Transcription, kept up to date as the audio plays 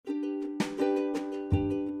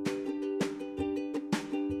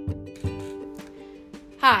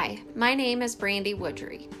Hi, my name is Brandy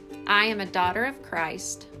Woodry. I am a daughter of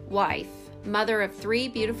Christ, wife, mother of 3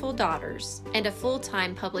 beautiful daughters, and a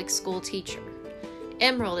full-time public school teacher.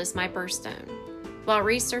 Emerald is my birthstone. While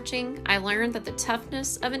researching, I learned that the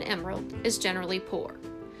toughness of an emerald is generally poor.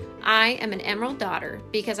 I am an emerald daughter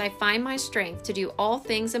because I find my strength to do all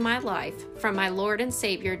things in my life from my Lord and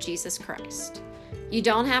Savior Jesus Christ. You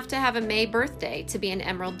don't have to have a May birthday to be an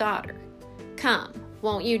emerald daughter. Come,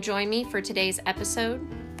 won't you join me for today's episode?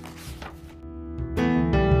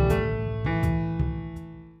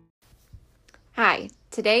 Hi,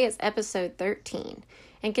 today is episode 13,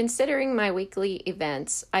 and considering my weekly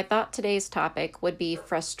events, I thought today's topic would be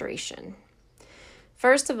frustration.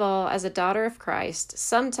 First of all, as a daughter of Christ,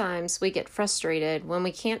 sometimes we get frustrated when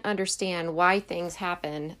we can't understand why things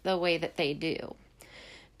happen the way that they do.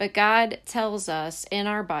 But God tells us in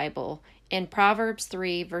our Bible, in Proverbs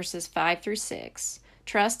 3, verses 5 through 6,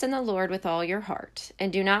 "Trust in the Lord with all your heart,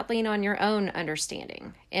 and do not lean on your own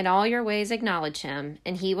understanding. In all your ways acknowledge him,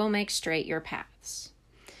 and he will make straight your paths."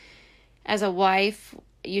 As a wife,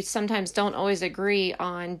 you sometimes don't always agree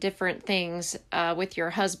on different things with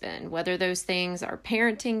your husband, whether those things are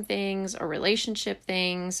parenting things or relationship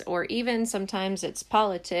things, or even sometimes it's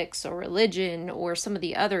politics or religion or some of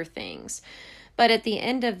the other things. But at the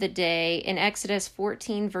end of the day, in Exodus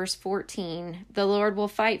 14, verse 14, the Lord will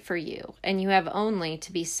fight for you, and you have only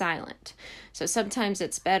to be silent. So sometimes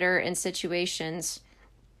it's better in situations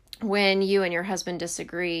when you and your husband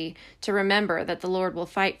disagree to remember that the Lord will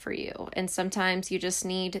fight for you. And sometimes you just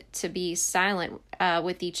need to be silent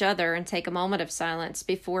with each other and take a moment of silence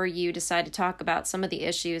before you decide to talk about some of the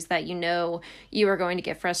issues that you know you are going to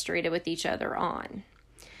get frustrated with each other on.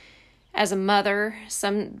 As a mother,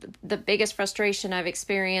 the biggest frustration I've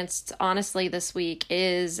experienced, honestly, this week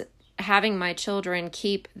is having my children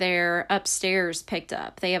keep their upstairs picked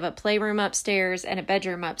up. They have a playroom upstairs and a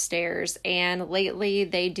bedroom upstairs, and lately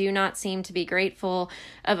they do not seem to be grateful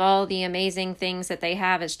of all the amazing things that they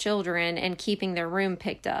have as children and keeping their room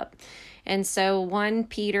picked up. And so 1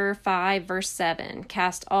 Peter 5, verse 7,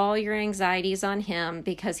 "Cast all your anxieties on him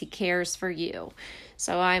because he cares for you."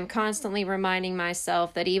 So I'm constantly reminding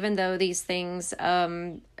myself that even though these things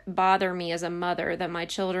bother me as a mother, that my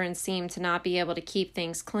children seem to not be able to keep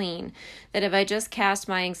things clean, that if I just cast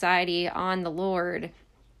my anxiety on the Lord,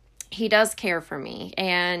 he does care for me,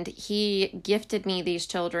 and he gifted me these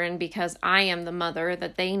children because I am the mother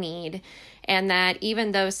that they need, and that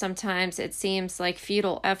even though sometimes it seems like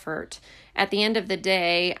futile effort, at the end of the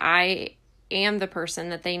day, I am the person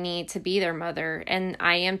that they need to be their mother, and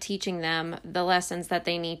I am teaching them the lessons that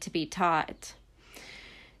they need to be taught.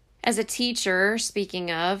 As a teacher,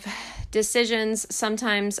 speaking of, decisions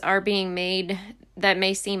sometimes are being made that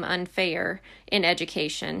may seem unfair in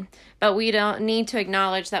education, but we don't need to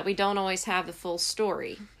acknowledge that we don't always have the full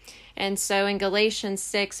story. And so in Galatians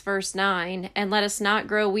 6, verse 9, "And let us not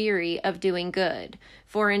grow weary of doing good,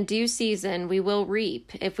 for in due season we will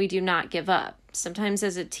reap if we do not give up." Sometimes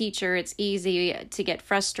as a teacher, it's easy to get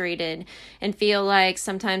frustrated and feel like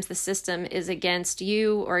sometimes the system is against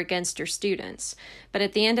you or against your students. But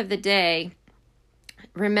at the end of the day,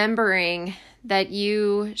 remembering that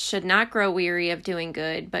you should not grow weary of doing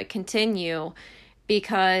good, but continue,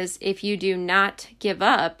 because if you do not give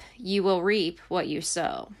up, you will reap what you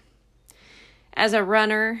sow. As a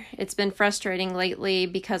runner, it's been frustrating lately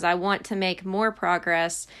because I want to make more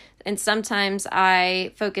progress, and sometimes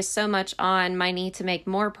I focus so much on my need to make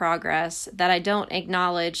more progress that I don't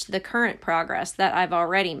acknowledge the current progress that I've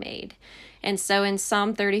already made. And so in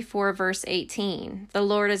Psalm 34, verse 18, "The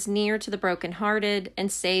Lord is near to the brokenhearted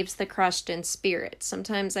and saves the crushed in spirit."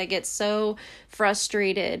 Sometimes I get so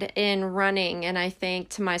frustrated in running and I think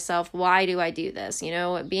to myself, why do I do this? You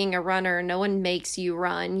know, being a runner, no one makes you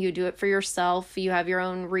run. You do it for yourself. You have your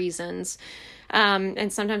own reasons.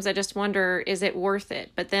 And sometimes I just wonder, is it worth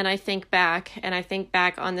it? But then I think back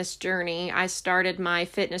on this journey. I started my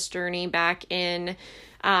fitness journey back in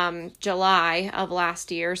July of last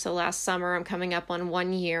year. So last summer, I'm coming up on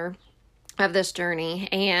 1 year of this journey.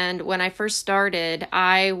 And when I first started,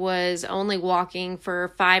 I was only walking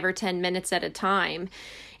for 5 or 10 minutes at a time.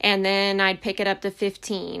 And then I'd pick it up to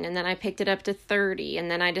 15, and then I picked it up to 30, and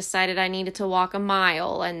then I decided I needed to walk a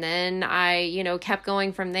mile, and then I, kept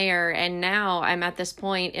going from there. And now I'm at this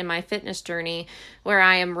point in my fitness journey where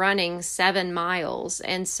I am running 7 miles.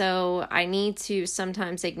 And so I need to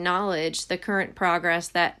sometimes acknowledge the current progress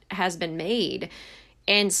that has been made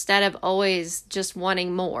instead of always just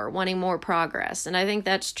wanting more progress. And I think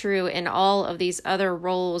that's true in all of these other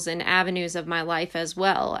roles and avenues of my life as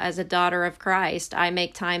well. As a daughter of Christ, I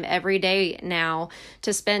make time every day now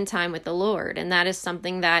to spend time with the Lord. And that is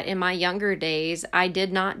something that in my younger days, I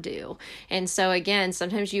did not do. And so again,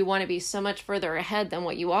 sometimes you want to be so much further ahead than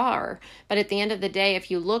what you are. But at the end of the day, if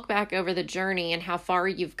you look back over the journey and how far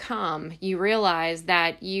you've come, you realize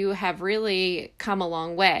that you have really come a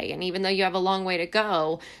long way. And even though you have a long way to go,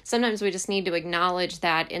 sometimes we just need to acknowledge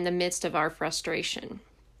that in the midst of our frustration.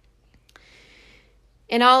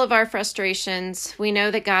 In all of our frustrations, we know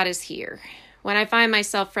that God is here. When I find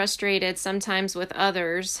myself frustrated sometimes with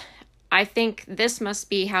others, I think this must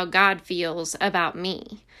be how God feels about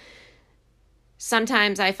me.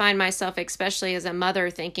 Sometimes I find myself, especially as a mother,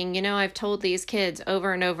 thinking, I've told these kids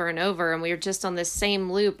over and over and over, and we're just on this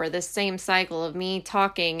same loop or this same cycle of me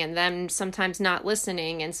talking and them sometimes not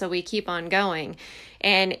listening, and so we keep on going.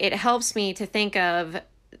 And it helps me to think of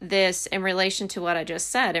this in relation to what I just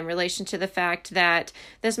said, in relation to the fact that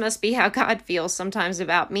this must be how God feels sometimes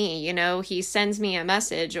about me. He sends me a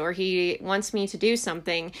message or he wants me to do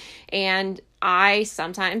something, and I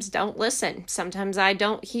sometimes don't listen. Sometimes I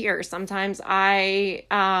don't hear. Sometimes I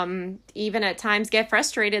even at times get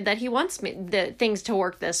frustrated that he wants the things to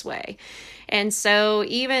work this way. And so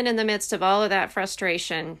even in the midst of all of that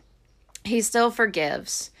frustration, he still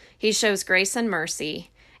forgives. He shows grace and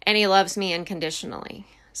mercy, and he loves me unconditionally.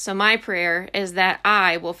 So my prayer is that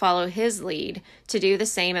I will follow his lead to do the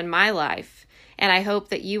same in my life, and I hope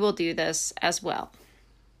that you will do this as well.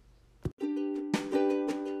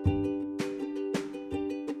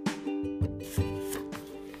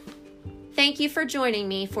 Thank you for joining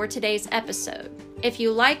me for today's episode. If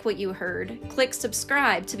you like what you heard, click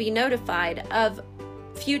subscribe to be notified of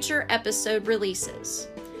future episode releases.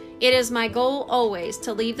 It is my goal always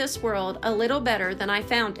to leave this world a little better than I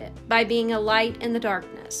found it by being a light in the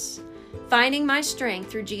darkness. Finding my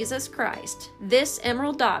strength through Jesus Christ, this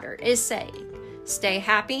Emerald Daughter is saying, stay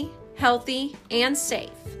happy, healthy, and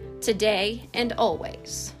safe today and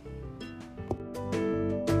always.